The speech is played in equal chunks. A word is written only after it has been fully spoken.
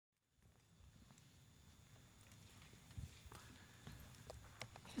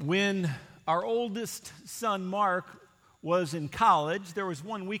When our oldest son, Mark, was in college, there was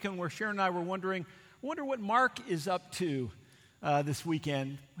one weekend where Sharon and I were wondering, I wonder what Mark is up to this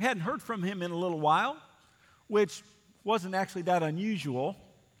weekend. We hadn't heard from him in a little while, which wasn't actually that unusual.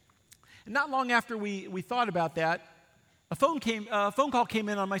 And not long after we thought about that, a phone call came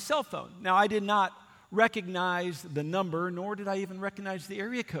in on my cell phone. Now, I did not recognize the number, nor did I even recognize the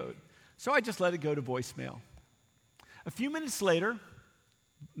area code. So I just let it go to voicemail. A few minutes later,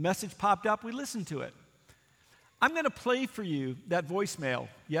 message popped up. We listened to it. I'm going to play for you that voicemail.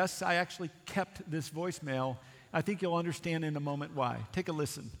 Yes, I actually kept this voicemail. I think you'll understand in a moment why. Take a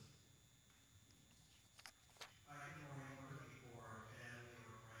listen.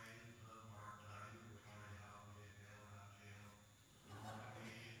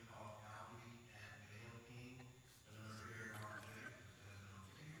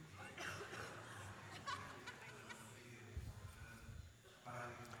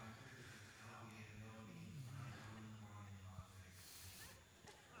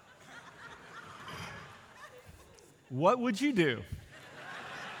 What would you do?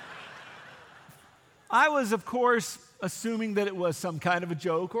 I was, of course, assuming that it was some kind of a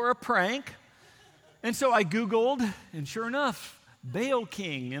joke or a prank. And so I Googled, and sure enough, Bail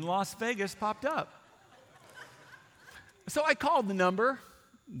King in Las Vegas popped up. So I called the number.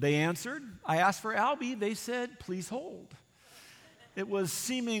 They answered. I asked for Albie. They said, please hold. It was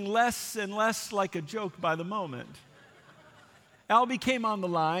seeming less and less like a joke by the moment. Albie came on the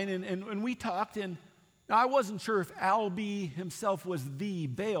line, and we talked, and I wasn't sure if Albie himself was the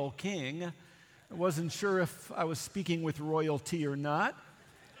Bail King. I wasn't sure if I was speaking with royalty or not.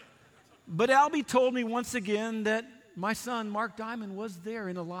 But Albie told me once again that my son, Mark Diamond, was there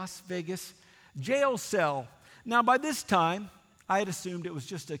in a Las Vegas jail cell. Now, by this time, I had assumed it was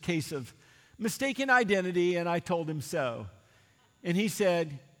just a case of mistaken identity, and I told him so. And he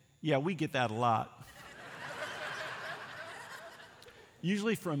said, yeah, we get that a lot.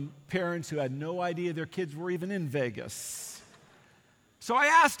 Usually from parents who had no idea their kids were even in Vegas. So I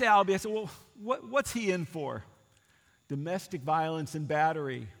asked Albie, I said, well, what's he in for? Domestic violence and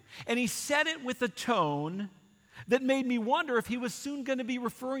battery. And he said it with a tone that made me wonder if he was soon going to be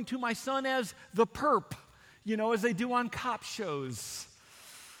referring to my son as the perp, as they do on cop shows.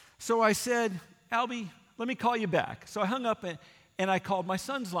 So I said, Albie, let me call you back. So I hung up and I called my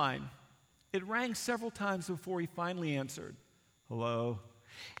son's line. It rang several times before he finally answered. Hello.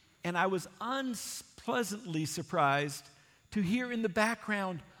 And I was unpleasantly surprised to hear in the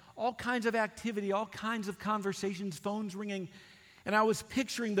background all kinds of activity, all kinds of conversations, phones ringing. And I was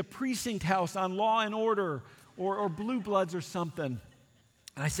picturing the precinct house on Law and Order or Blue Bloods or something.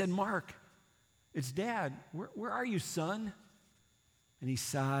 And I said, Mark, it's Dad. Where are you, son? And he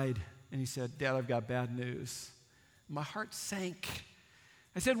sighed and he said, Dad, I've got bad news. My heart sank.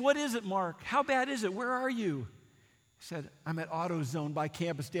 I said, what is it, Mark? How bad is it? Where are you? He said, I'm at AutoZone by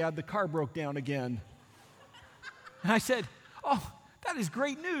campus, Dad. The car broke down again. And I said, oh, that is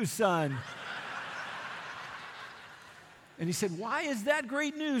great news, son. And he said, why is that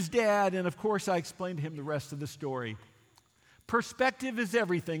great news, Dad? And of course, I explained to him the rest of the story. Perspective is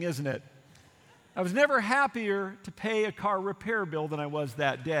everything, isn't it? I was never happier to pay a car repair bill than I was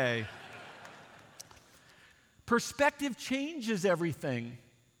that day. Perspective changes everything.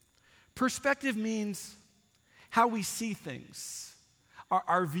 Perspective means how we see things,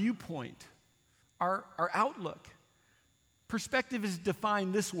 our viewpoint, our outlook. Perspective is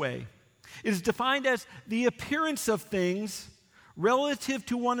defined this way. It is defined as the appearance of things relative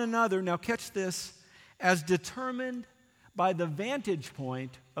to one another, now catch this, as determined by the vantage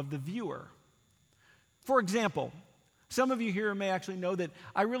point of the viewer. For example, some of you here may actually know that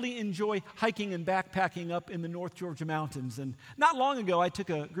I really enjoy hiking and backpacking up in the North Georgia mountains. And not long ago, I took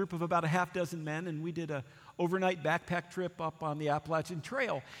a group of about a half dozen men, and we did a overnight backpack trip up on the Appalachian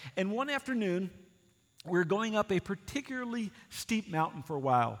Trail. And one afternoon, we were going up a particularly steep mountain for a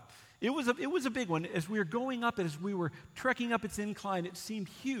while. It was a big one. As we were going up it, as we were trekking up its incline, it seemed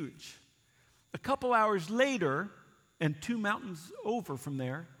huge. A couple hours later, and 2 mountains over from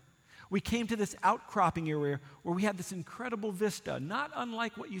there, we came to this outcropping area where we had this incredible vista, not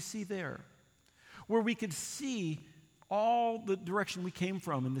unlike what you see there, where we could see all the direction we came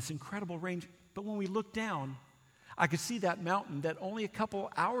from in this incredible range. But when we looked down, I could see that mountain that only a couple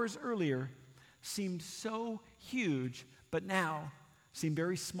hours earlier seemed so huge, but now seemed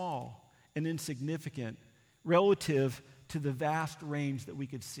very small and insignificant relative to the vast range that we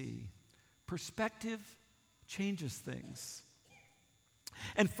could see. Perspective changes things.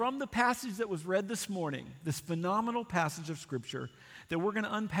 And from the passage that was read this morning, this phenomenal passage of Scripture that we're going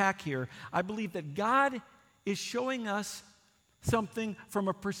to unpack here, I believe that God is showing us something from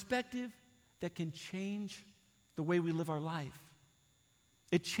a perspective that can change the way we live our life.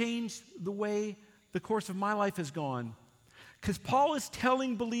 It changed the way the course of my life has gone. Because Paul is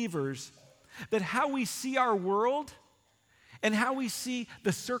telling believers that how we see our world and how we see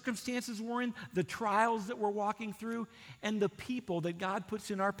the circumstances we're in, the trials that we're walking through, and the people that God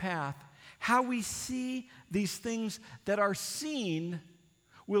puts in our path, how we see these things that are seen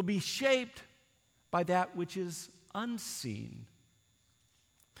will be shaped by that which is unseen.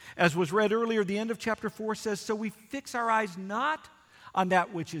 As was read earlier, the end of chapter 4 says, "So we fix our eyes not on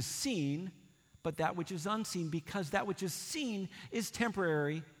that which is seen, but that which is unseen, because that which is seen is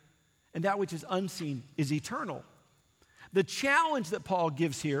temporary, and that which is unseen is eternal." The challenge that Paul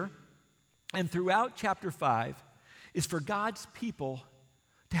gives here and throughout chapter 5 is for God's people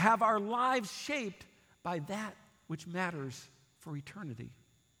to have our lives shaped by that which matters for eternity.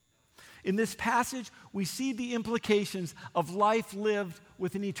 In this passage, we see the implications of life lived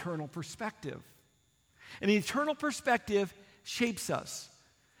with an eternal perspective. An eternal perspective shapes us.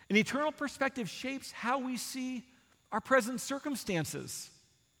 An eternal perspective shapes how we see our present circumstances.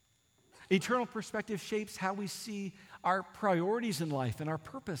 Eternal perspective shapes how we see our priorities in life and our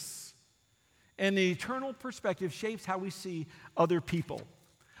purpose. And the eternal perspective shapes how we see other people.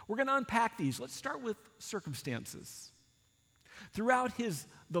 We're going to unpack these. Let's start with circumstances. Throughout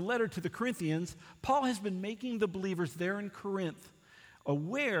the letter to the Corinthians, Paul has been making the believers there in Corinth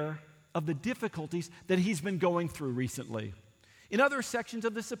aware of the difficulties that he's been going through recently. In other sections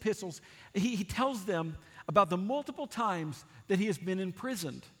of this epistles, he tells them about the multiple times that he has been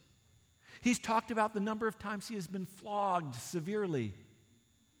imprisoned. He's talked about the number of times he has been flogged severely.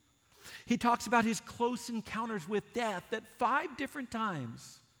 He talks about his close encounters with death, that 5 different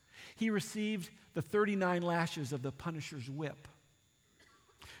times he received the 39 lashes of the Punisher's whip.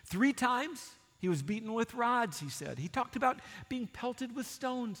 3 times he was beaten with rods, he said. He talked about being pelted with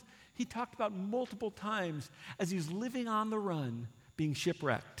stones. He talked about multiple times as he's living on the run, being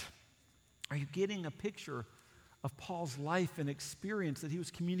shipwrecked. Are you getting a picture of Paul's life and experience that he was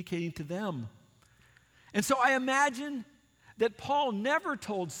communicating to them? And so I imagine that Paul never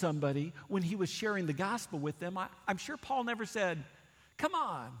told somebody when he was sharing the gospel with them, I'm sure Paul never said, "Come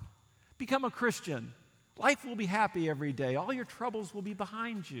on, become a Christian. Life will be happy every day. All your troubles will be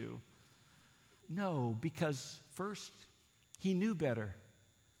behind you." No, because first, he knew better.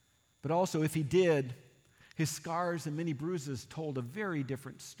 But also, if he did, his scars and many bruises told a very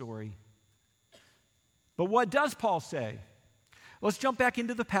different story. But what does Paul say? Let's jump back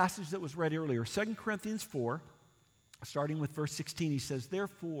into the passage that was read earlier. 2 Corinthians 4, starting with verse 16, he says,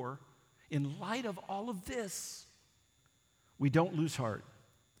 "Therefore, in light of all of this, we don't lose heart.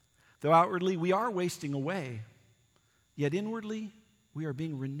 Though outwardly we are wasting away, yet inwardly we are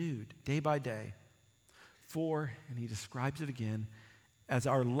being renewed day by day. For," and he describes it again, "as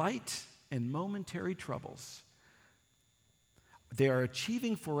our light and momentary troubles, they are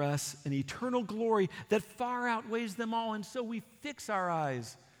achieving for us an eternal glory that far outweighs them all. And so we fix our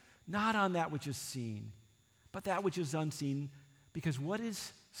eyes not on that which is seen, but that which is unseen, because what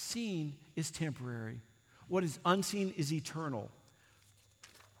is seen is temporary. What is unseen is eternal."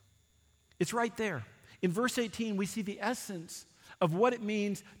 It's right there. In verse 18, we see the essence of what it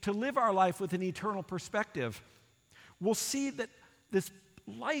means to live our life with an eternal perspective. We'll see that this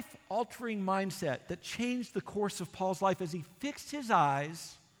life-altering mindset that changed the course of Paul's life as he fixed his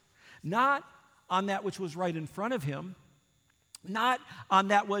eyes not on that which was right in front of him, not on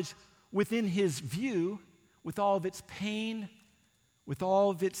that which within his view, with all of its pain, with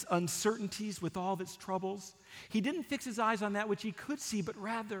all of its uncertainties, with all of its troubles. He didn't fix his eyes on that which he could see, but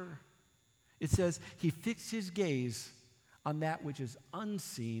rather, it says, he fixed his gaze on that which is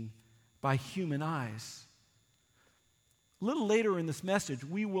unseen by human eyes. A little later in this message,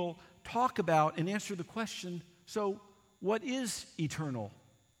 we will talk about and answer the question, so what is eternal?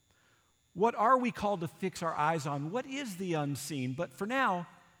 What are we called to fix our eyes on? What is the unseen? But for now,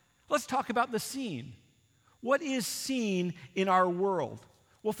 let's talk about the seen. What is seen in our world?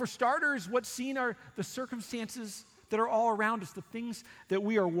 Well, for starters, what's seen are the circumstances that are all around us, the things that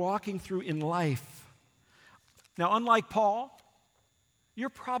we are walking through in life. Now, unlike Paul, you're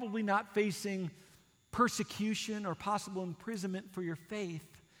probably not facing persecution or possible imprisonment for your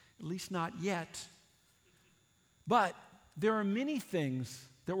faith, at least not yet. But there are many things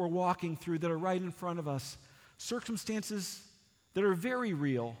that we're walking through that are right in front of us, circumstances that are very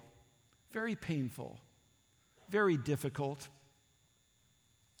real, very painful, very difficult.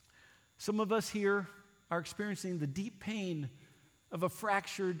 Some of us here are experiencing the deep pain of a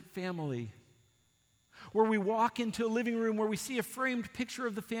fractured family, where we walk into a living room where we see a framed picture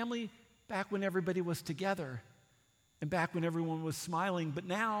of the family back when everybody was together, and back when everyone was smiling. But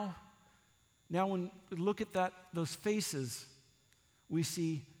now when we look at those faces, we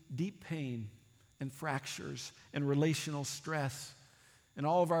see deep pain and fractures and relational stress. And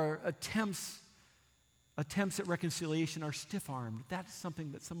all of our attempts at reconciliation are stiff-armed. That's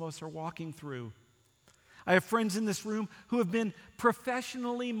something that some of us are walking through. I have friends in this room who have been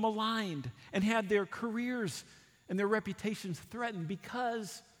professionally maligned and had their careers and their reputations threatened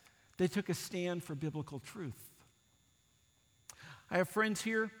because they took a stand for biblical truth. I have friends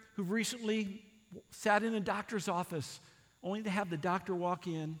here who've recently sat in a doctor's office only to have the doctor walk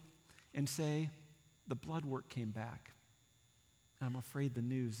in and say, the blood work came back. I'm afraid the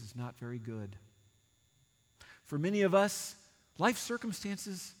news is not very good. For many of us, life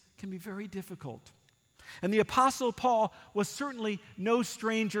circumstances can be very difficult. And the Apostle Paul was certainly no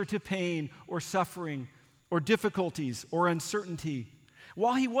stranger to pain or suffering or difficulties or uncertainty.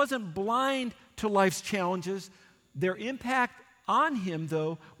 While he wasn't blind to life's challenges, their impact on him,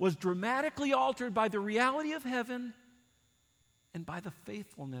 though, was dramatically altered by the reality of heaven and by the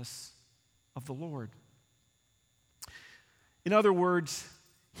faithfulness of the Lord. In other words,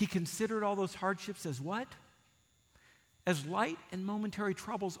 he considered all those hardships as what? As light and momentary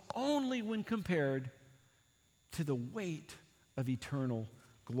troubles only when compared to the weight of eternal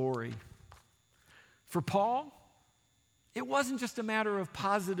glory. For Paul, it wasn't just a matter of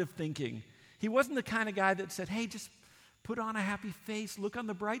positive thinking. He wasn't the kind of guy that said, hey, just put on a happy face, look on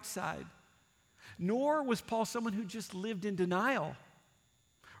the bright side. Nor was Paul someone who just lived in denial.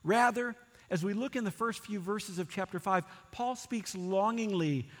 Rather, as we look in the first few verses of chapter 5, Paul speaks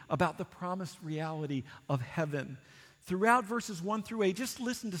longingly about the promised reality of heaven. Throughout verses 1 through 8, just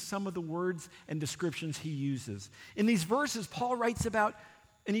listen to some of the words and descriptions he uses. In these verses, Paul writes about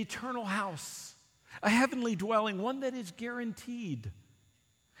an eternal house, a heavenly dwelling, one that is guaranteed,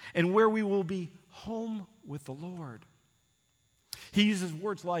 and where we will be home with the Lord. He uses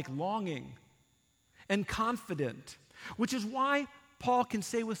words like longing and confident, which is why Paul can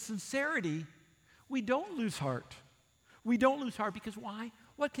say with sincerity, we don't lose heart. We don't lose heart because why?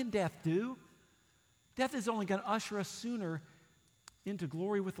 What can death do? Death is only going to usher us sooner into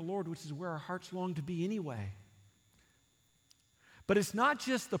glory with the Lord, which is where our hearts long to be anyway. But it's not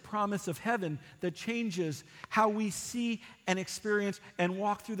just the promise of heaven that changes how we see and experience and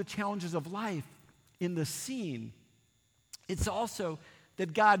walk through the challenges of life in the scene. It's also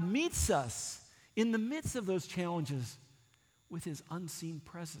that God meets us in the midst of those challenges with his unseen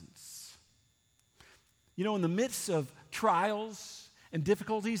presence. You know, in the midst of trials and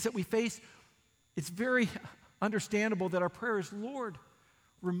difficulties that we face, it's very understandable that our prayer is, Lord,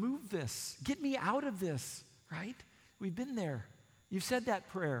 remove this. Get me out of this, right? We've been there. You've said that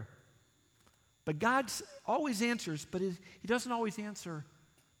prayer. But God always answers, but he doesn't always answer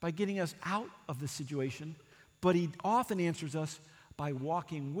by getting us out of the situation, but he often answers us by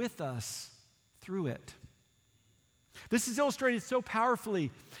walking with us through it. This is illustrated so powerfully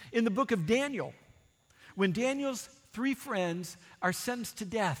in the book of Daniel, when Daniel's 3 friends are sentenced to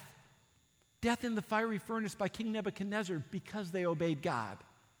death in the fiery furnace by King Nebuchadnezzar because they obeyed God.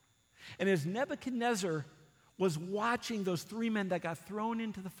 And as Nebuchadnezzar was watching those 3 men that got thrown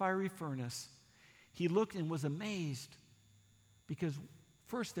into the fiery furnace, he looked and was amazed because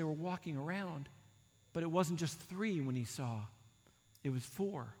first they were walking around, but it wasn't just 3 when he saw. It was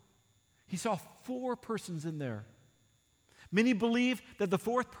 4. He saw 4 persons in there. Many believe that the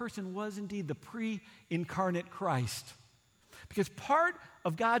 4th person was indeed the pre-incarnate Christ. Because part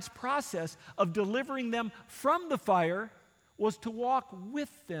of God's process of delivering them from the fire was to walk with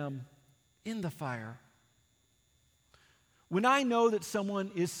them in the fire. When I know that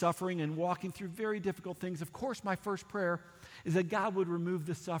someone is suffering and walking through very difficult things, of course my first prayer is that God would remove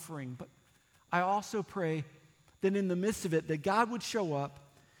the suffering. But I also pray that in the midst of it, that God would show up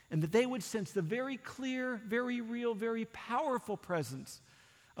and that they would sense the very clear, very real, very powerful presence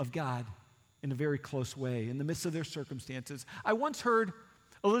of God in a very close way in the midst of their circumstances. I once heard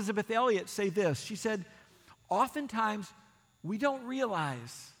Elizabeth Elliot say this. She said, oftentimes we don't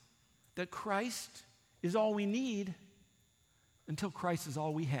realize that Christ is all we need until Christ is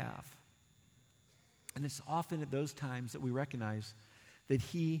all we have. And it's often at those times that we recognize that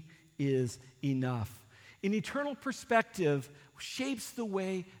he is enough. An eternal perspective shapes the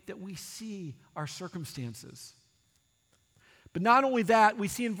way that we see our circumstances. But not only that, we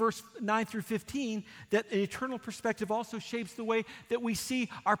see in verse 9 through 15 that an eternal perspective also shapes the way that we see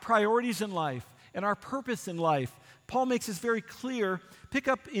our priorities in life and our purpose in life. Paul makes this very clear. Pick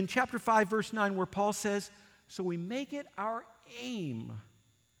up in chapter 5, verse 9, where Paul says, so we make it our aim,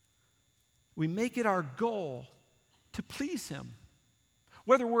 we make it our goal to please him,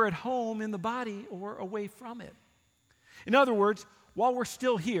 whether we're at home in the body or away from it. In other words, while we're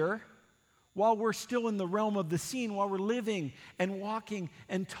still here, while we're still in the realm of the seen, while we're living and walking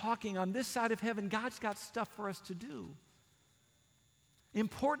and talking on this side of heaven, God's got stuff for us to do.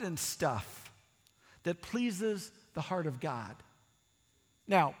 Important stuff that pleases the heart of God.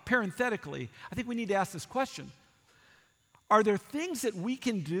 Now, parenthetically, I think we need to ask this question. Are there things that we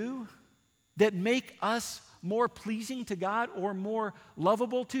can do that make us more pleasing to God or more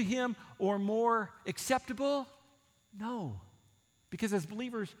lovable to Him or more acceptable? No. Because as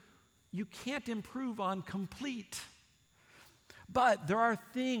believers, you can't improve on complete. But there are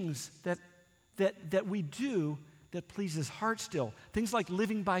things that we do that please His heart still. Things like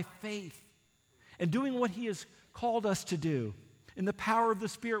living by faith and doing what He has called us to do in the power of the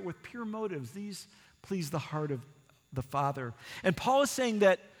Spirit with pure motives. These please the heart of the Father. And Paul is saying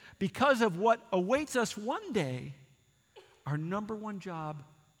that because of what awaits us one day, our number one job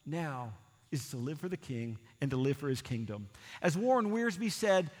now is to live for the King and to live for His kingdom. As Warren Wiersbe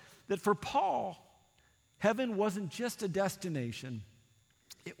said, that for Paul, heaven wasn't just a destination,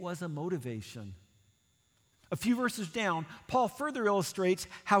 it was a motivation. A few verses down, Paul further illustrates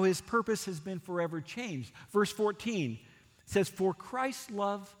how his purpose has been forever changed. Verse 14 says, "For Christ's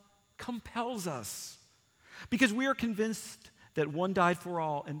love compels us, because we are convinced that one died for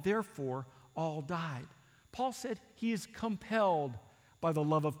all, and therefore all died." Paul said he is compelled by the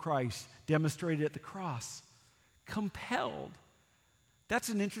love of Christ demonstrated at the cross. Compelled. That's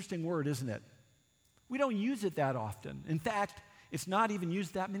an interesting word, isn't it? We don't use it that often. In fact, it's not even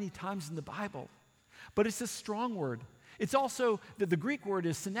used that many times in the Bible. But it's a strong word. It's also, the Greek word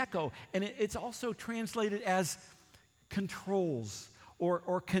is syneko, and it's also translated as controls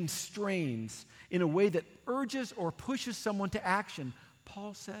or constrains in a way that urges or pushes someone to action.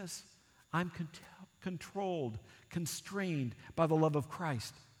 Paul says, I'm controlled, constrained by the love of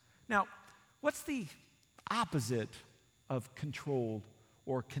Christ. Now, what's the opposite of controlled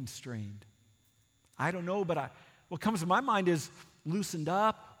or constrained? I don't know, but what comes to my mind is loosened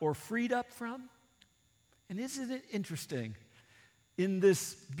up or freed up from. And isn't it interesting in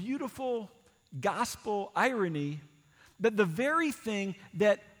this beautiful gospel irony that the very thing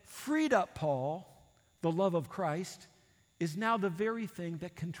that freed up Paul, the love of Christ, is now the very thing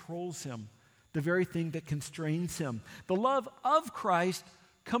that controls him, the very thing that constrains him. The love of Christ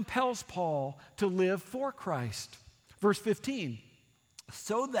compels Paul to live for Christ. Verse 15,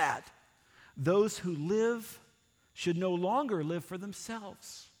 so that those who live should no longer live for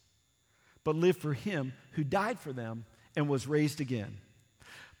themselves, but live for Him who died for them and was raised again.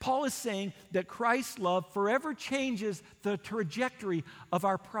 Paul is saying that Christ's love forever changes the trajectory of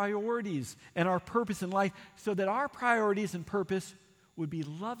our priorities and our purpose in life so that our priorities and purpose would be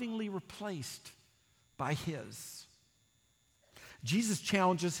lovingly replaced by His. Jesus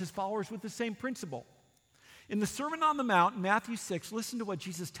challenges His followers with the same principle. In the Sermon on the Mount, Matthew 6, listen to what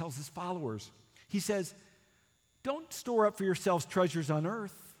Jesus tells His followers. He says, "Don't store up for yourselves treasures on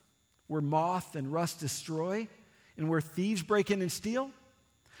earth, where moth and rust destroy, and where thieves break in and steal.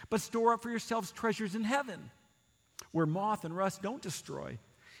 But store up for yourselves treasures in heaven, where moth and rust don't destroy,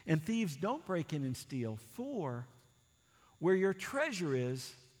 and thieves don't break in and steal. For where your treasure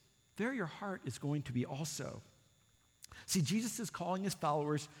is, there your heart is going to be also." See, Jesus is calling His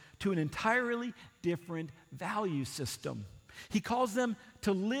followers to an entirely different value system. He calls them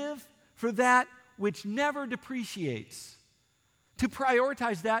to live for that which never depreciates, to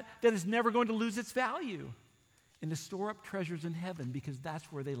prioritize that is never going to lose its value, and to store up treasures in heaven because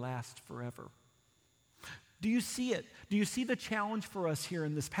that's where they last forever. Do you see it? Do you see the challenge for us here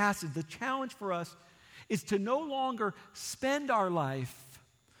in this passage? The challenge for us is to no longer spend our life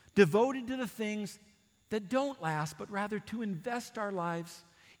devoted to the things that don't last, but rather to invest our lives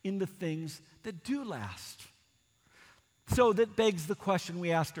in the things that do last. So that begs the question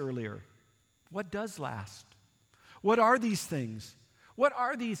we asked earlier. What does last? What are these things? What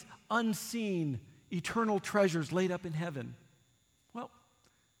are these unseen, eternal treasures laid up in heaven? Well,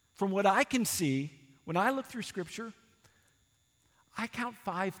 from what I can see, when I look through Scripture, I count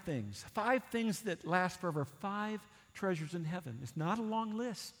 5 things. 5 things that last forever. 5 treasures in heaven. It's not a long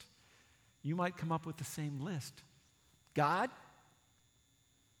list. You might come up with the same list. God,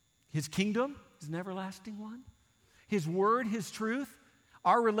 His kingdom is an everlasting one. His word, His truth,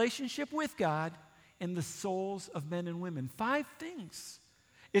 our relationship with God, and the souls of men and women. 5 things.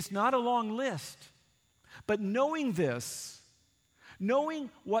 It's not a long list. But knowing this, knowing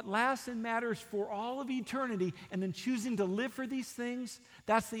what lasts and matters for all of eternity, and then choosing to live for these things,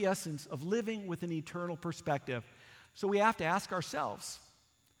 that's the essence of living with an eternal perspective. So we have to ask ourselves,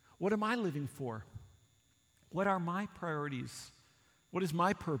 what am I living for? What are my priorities? What is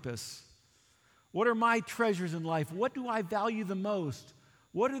my purpose? What are my treasures in life? What do I value the most?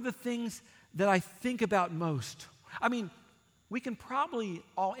 What are the things that I think about most? I mean, we can probably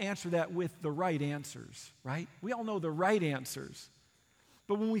all answer that with the right answers, right? We all know the right answers.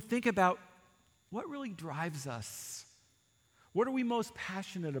 But when we think about what really drives us, what are we most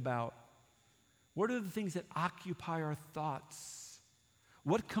passionate about? What are the things that occupy our thoughts?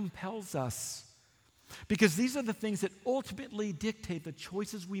 What compels us? Because these are the things that ultimately dictate the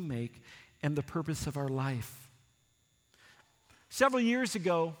choices we make and the purpose of our life. Several years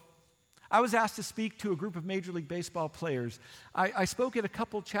ago, I was asked to speak to a group of Major League Baseball players. I spoke at a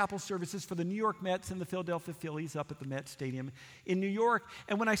couple chapel services for the New York Mets and the Philadelphia Phillies up at the Met Stadium in New York.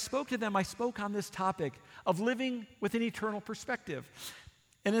 And when I spoke to them, I spoke on this topic of living with an eternal perspective.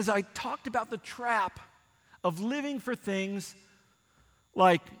 And as I talked about the trap of living for things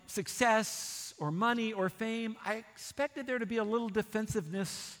like success or money or fame, I expected there to be a little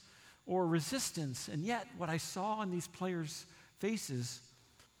defensiveness or resistance. And yet, what I saw in these players' faces,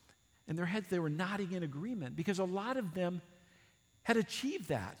 in their heads, they were nodding in agreement because a lot of them had achieved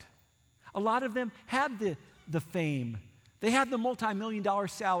that. A lot of them had the fame. They had the multi-million-dollar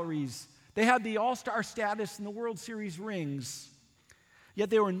salaries. They had the all-star status and the World Series rings. Yet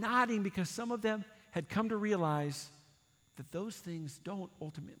they were nodding because some of them had come to realize that those things don't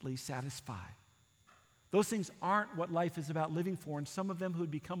ultimately satisfy. Those things aren't what life is about living for. And some of them who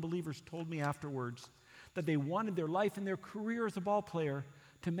had become believers told me afterwards that they wanted their life and their career as a ball player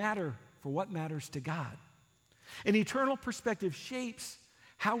to matter for what matters to God. An eternal perspective shapes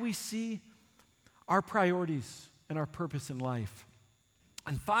how we see our priorities and our purpose in life.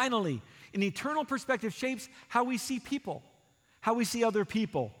 And finally, an eternal perspective shapes how we see people, how we see other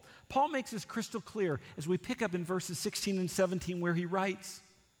people. Paul makes this crystal clear as we pick up in verses 16 and 17 where he writes,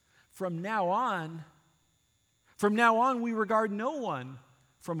 From now on, we regard no one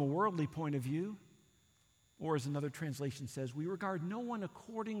from a worldly point of view. Or as another translation says, we regard no one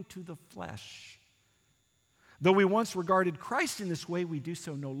according to the flesh. Though we once regarded Christ in this way, we do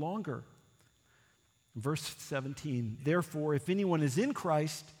so no longer. Verse 17, therefore, if anyone is in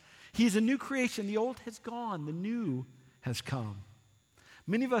Christ, he is a new creation. The old has gone, the new has come.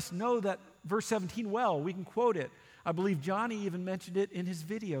 Many of us know that verse 17 well. We can quote it. I believe Johnny even mentioned it in his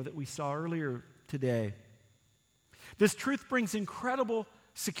video that we saw earlier today. This truth brings incredible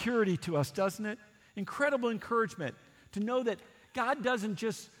security to us, doesn't it? Incredible encouragement to know that God doesn't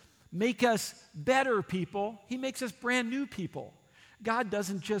just make us better people, He makes us brand new people. God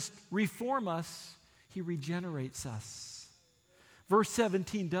doesn't just reform us, He regenerates us. Verse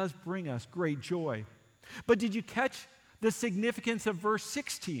 17 does bring us great joy. But did you catch the significance of verse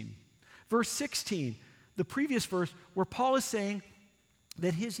 16? Verse 16, the previous verse, where Paul is saying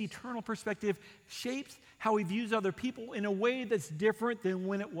that his eternal perspective shapes how he views other people in a way that's different than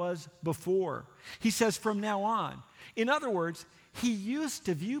when it was before. He says, from now on. In other words, he used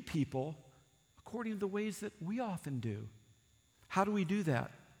to view people according to the ways that we often do. How do we do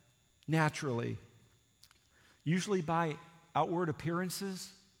that? Naturally. Usually by outward appearances,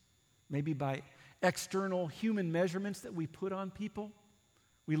 maybe by external human measurements that we put on people.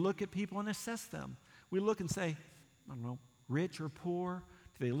 We look at people and assess them. We look and say, I don't know, rich or poor?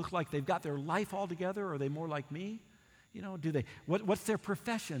 Do they look like they've got their life all together? Or are they more like me? You know, what's their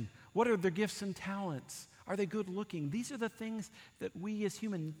profession? What are their gifts and talents? Are they good looking? These are the things that we as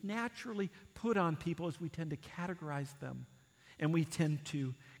humans naturally put on people as we tend to categorize them. And we tend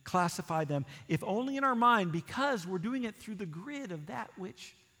to classify them, if only in our mind, because we're doing it through the grid of that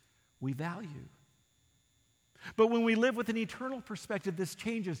which we value. But when we live with an eternal perspective, this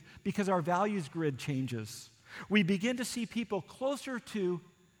changes because our values grid changes. We begin to see people closer to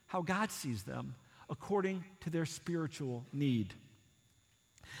how God sees them according to their spiritual need.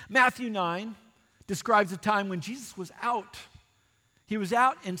 Matthew 9 describes a time when Jesus was out. He was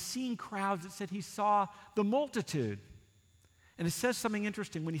out and seeing crowds. It said he saw the multitude. And it says something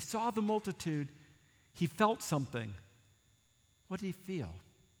interesting. When he saw the multitude, he felt something. What did he feel?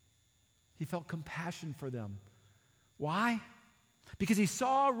 He felt compassion for them. Why? Because he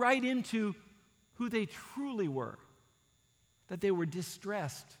saw right into who they truly were, that they were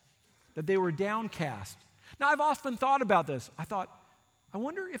distressed, that they were downcast. Now, I've often thought about this. I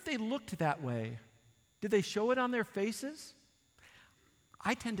wonder if they looked that way. Did they show it on their faces?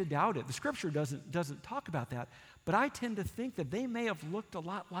 I tend to doubt it. The scripture doesn't talk about that, but I tend to think that they may have looked a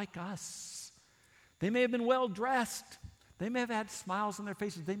lot like us. They may have been well dressed. They may have had smiles on their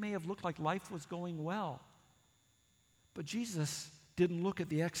faces. They may have looked like life was going well. But Jesus didn't look at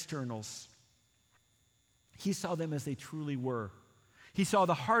the externals. He saw them as they truly were. He saw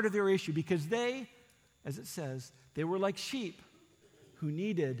the heart of their issue because they, as it says, they were like sheep who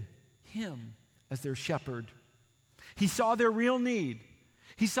needed him as their shepherd. He saw their real need.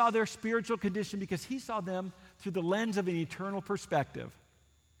 He saw their spiritual condition because he saw them through the lens of an eternal perspective.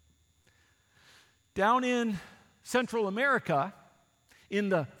 Down in Central America, in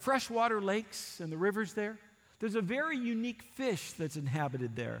the freshwater lakes and the rivers there's a very unique fish that's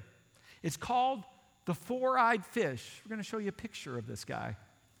inhabited there. It's called the four-eyed fish. We're going to show you a picture of this guy.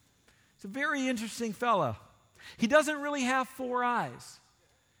 It's a very interesting fella. He doesn't really have four eyes.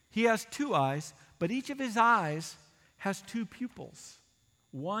 He has two eyes, but each of his eyes has two pupils,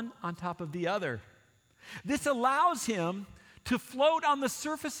 one on top of the other. This allows him to float on the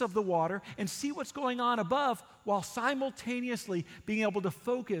surface of the water and see what's going on above while simultaneously being able to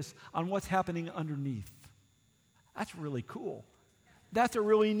focus on what's happening underneath. That's really cool. That's a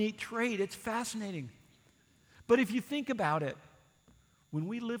really neat trait. It's fascinating. But if you think about it, when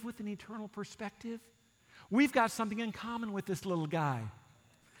we live with an eternal perspective, we've got something in common with this little guy.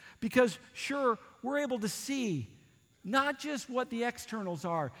 Because, sure, we're able to see not just what the externals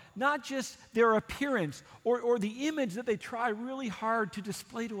are, not just their appearance or the image that they try really hard to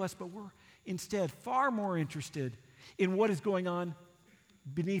display to us, but we're instead far more interested in what is going on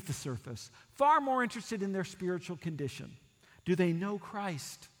beneath the surface, far more interested in their spiritual condition. Do they know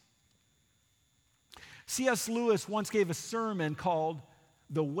Christ? C.S. Lewis once gave a sermon called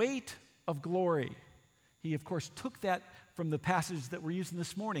The Weight of Glory. He, of course, took that from the passage that we're using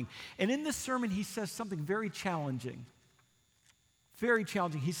this morning. And in this sermon, he says something very challenging. Very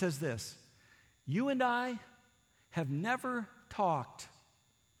challenging. He says this: you and I have never talked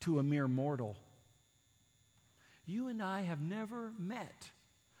to a mere mortal. You and I have never met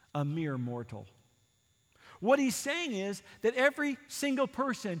a mere mortal. What he's saying is that every single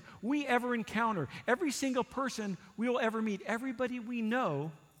person we ever encounter, every single person we will ever meet, everybody we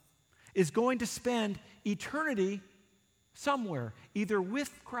know is going to spend eternity somewhere, either with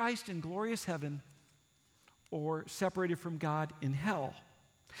Christ in glorious heaven or separated from God in hell.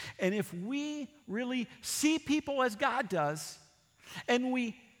 And if we really see people as God does, and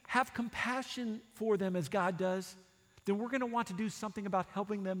we have compassion for them as God does, then we're going to want to do something about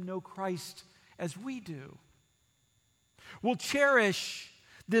helping them know Christ as we do. We'll cherish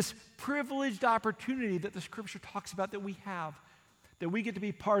this privileged opportunity that the Scripture talks about that we have, that we get to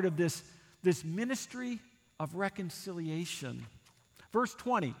be part of this ministry of reconciliation. Verse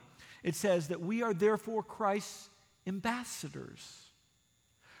 20, it says that we are therefore Christ's ambassadors.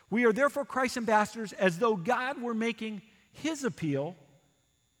 We are therefore Christ's ambassadors as though God were making his appeal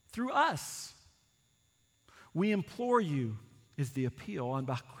through us. We implore you, is the appeal on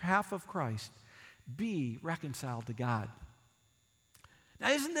behalf of Christ, be reconciled to God. Now,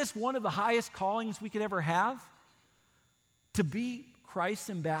 isn't this one of the highest callings we could ever have? To be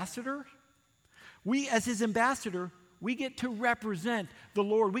Christ's ambassador? We, as his ambassador, we get to represent the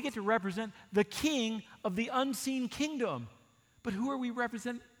Lord. We get to represent the King of the unseen kingdom. But who are we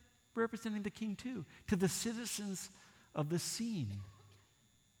representing the King to? To the citizens of the seen.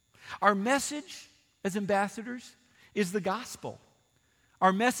 Our message as ambassadors is the gospel.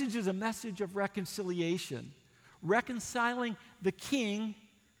 Our message is a message of reconciliation, reconciling the King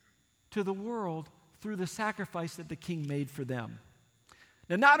to the world through the sacrifice that the King made for them.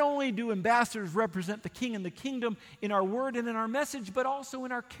 Now, not only do ambassadors represent the King and the kingdom in our word and in our message, but also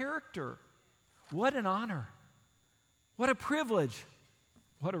in our character. What an honor. What a privilege.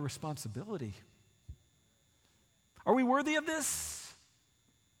 What a responsibility. Are we worthy of this?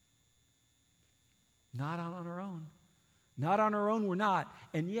 Not on our own. Not on our own, we're not.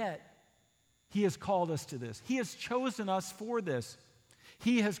 And yet, he has called us to this. He has chosen us for this.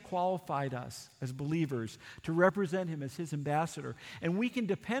 He has qualified us as believers to represent him as his ambassador. And we can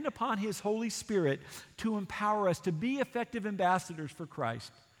depend upon his Holy Spirit to empower us to be effective ambassadors for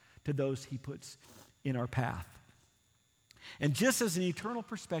Christ to those he puts in our path. And just as an eternal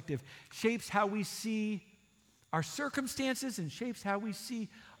perspective shapes how we see our circumstances and shapes how we see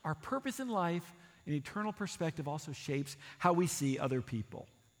our purpose in life, an eternal perspective also shapes how we see other people.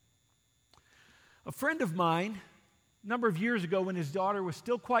 A friend of mine, a number of years ago when his daughter was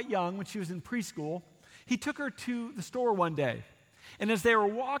still quite young, when she was in preschool, he took her to the store one day. And as they were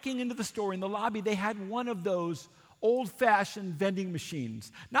walking into the store in the lobby, they had one of those old-fashioned vending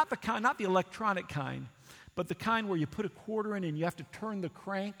machines. Not the electronic kind, but the kind where you put a quarter in and you have to turn the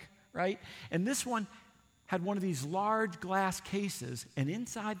crank, right? And this one had one of these large glass cases, and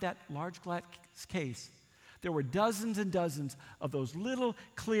inside that large glass case, there were dozens and dozens of those little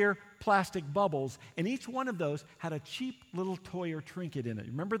clear plastic bubbles, and each one of those had a cheap little toy or trinket in it.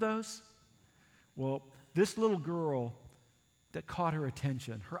 Remember those? Well, this little girl that caught her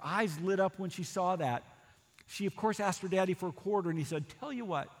attention, her eyes lit up when she saw that. She, of course, asked her daddy for a quarter, and he said, "Tell you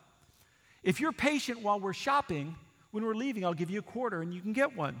what, If you're patient while we're shopping, when we're leaving, I'll give you a quarter and you can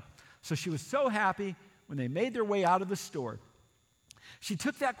get one. So she was so happy when they made their way out of the store. She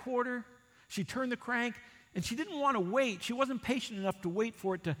took that quarter, she turned the crank, and she didn't want to wait. She wasn't patient enough to wait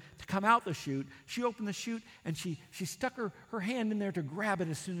for it to come out the chute. She opened the chute and she stuck her hand in there to grab it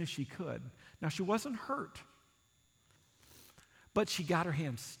as soon as she could. Now, she wasn't hurt, but she got her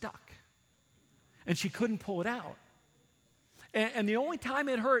hand stuck and she couldn't pull it out. And the only time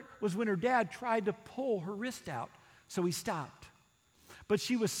it hurt was when her dad tried to pull her wrist out, so he stopped. But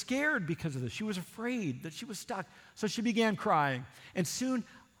she was scared because of this. She was afraid that she was stuck, so she began crying. And soon,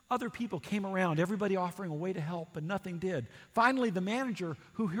 other people came around, everybody offering a way to help, but nothing did. Finally, the manager,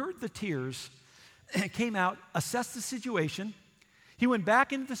 who heard the tears, came out, assessed the situation. He went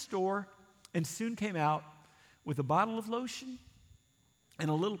back into the store and soon came out with a bottle of lotion and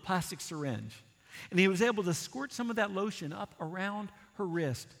a little plastic syringe. And he was able to squirt some of that lotion up around her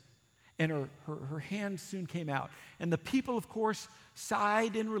wrist, and her hand soon came out. And the people, of course,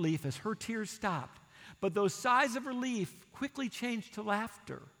 sighed in relief as her tears stopped. But those sighs of relief quickly changed to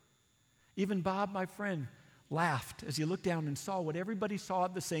laughter. Even Bob, my friend, laughed as he looked down and saw what everybody saw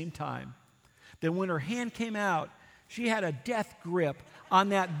at the same time. Then when her hand came out, she had a death grip on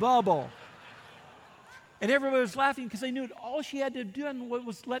that bubble. And everybody was laughing because they knew all she had to do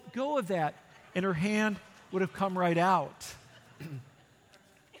was let go of that, and her hand would have come right out.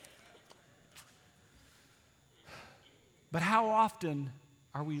 But how often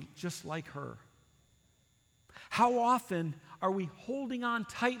are we just like her? How often are we holding on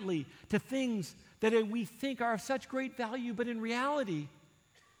tightly to things that we think are of such great value, but in reality,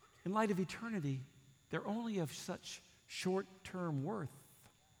 in light of eternity, they're only of such short-term worth?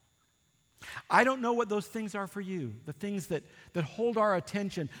 I don't know what those things are for you, the things that hold our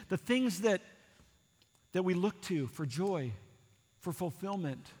attention, the things that we look to for joy, for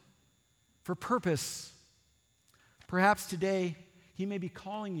fulfillment, for purpose. Perhaps today, he may be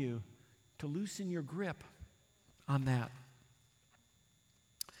calling you to loosen your grip on that.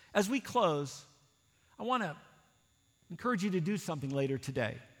 As we close, I want to encourage you to do something later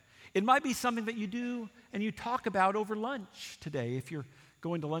today. It might be something that you do and you talk about over lunch today, if you're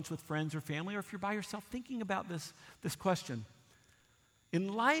going to lunch with friends or family, or if you're by yourself thinking about this question.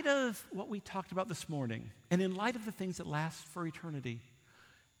 In light of what we talked about this morning, and in light of the things that last for eternity,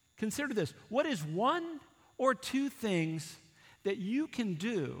 consider this. What is one or two things that you can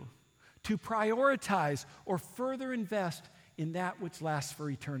do to prioritize or further invest in that which lasts for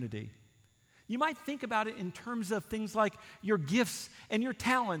eternity? You might think about it in terms of things like your gifts and your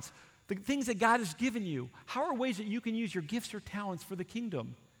talents, the things that God has given you. How are ways that you can use your gifts or talents for the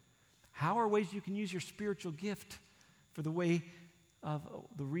kingdom? How are ways you can use your spiritual gift for the way of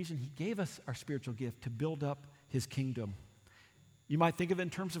the reason he gave us our spiritual gift, to build up his kingdom? You might think of it in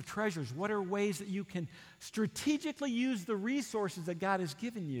terms of treasures. What are ways that you can strategically use the resources that God has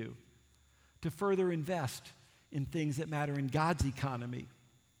given you to further invest in things that matter in God's economy?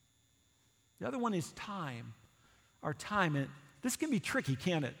 The other one is time. Our time. And this can be tricky,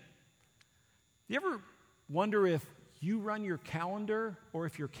 can't it? You ever wonder if you run your calendar or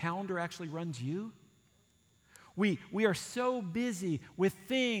if your calendar actually runs you? We are so busy with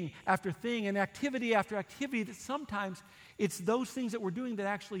thing after thing and activity after activity that sometimes it's those things that we're doing that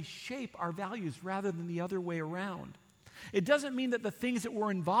actually shape our values rather than the other way around. It doesn't mean that the things that we're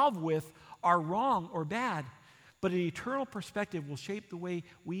involved with are wrong or bad, but an eternal perspective will shape the way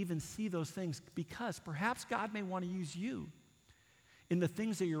we even see those things, because perhaps God may want to use you in the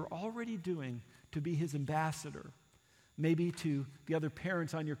things that you're already doing to be his ambassador, maybe to the other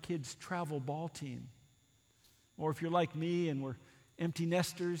parents on your kids' travel ball team. Or if you're like me and we're empty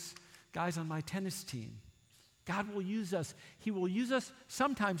nesters, guys on my tennis team. God will use us. He will use us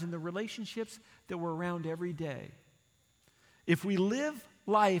sometimes in the relationships that we're around every day. If we live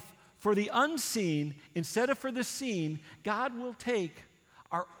life for the unseen instead of for the seen, God will take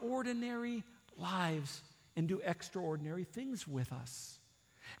our ordinary lives and do extraordinary things with us.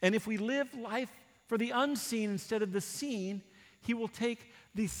 And if we live life for the unseen instead of the seen, he will take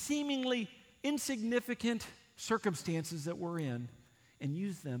the seemingly insignificant circumstances that we're in and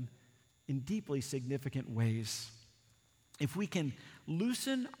use them in deeply significant ways. If we can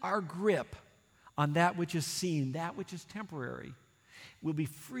loosen our grip on that which is seen, that which is temporary, we'll be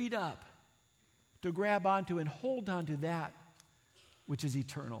freed up to grab onto and hold onto that which is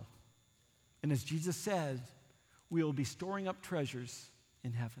eternal. And as Jesus says, we will be storing up treasures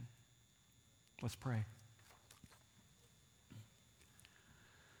in heaven. Let's pray.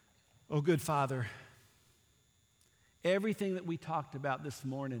 Oh, good Father, everything that we talked about this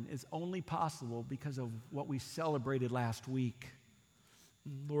morning is only possible because of what we celebrated last week.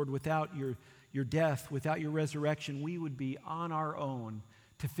 Lord, without your death, without your resurrection, we would be on our own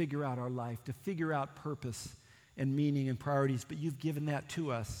to figure out our life, to figure out purpose and meaning and priorities, but you've given that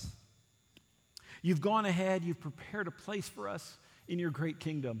to us. You've gone ahead, you've prepared a place for us in your great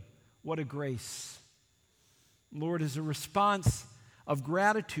kingdom. What a grace. Lord, as a response of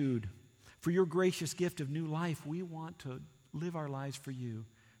gratitude for your gracious gift of new life, we want to live our lives for you,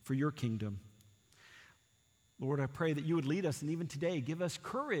 for your kingdom. Lord, I pray that you would lead us, and even today, give us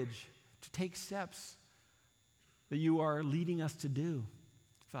courage to take steps that you are leading us to do,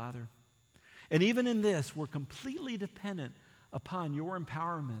 Father. And even in this, we're completely dependent upon your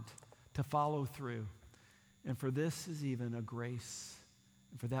empowerment to follow through. And for this is even a grace.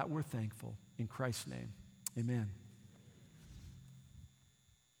 And for that, we're thankful. In Christ's name, amen.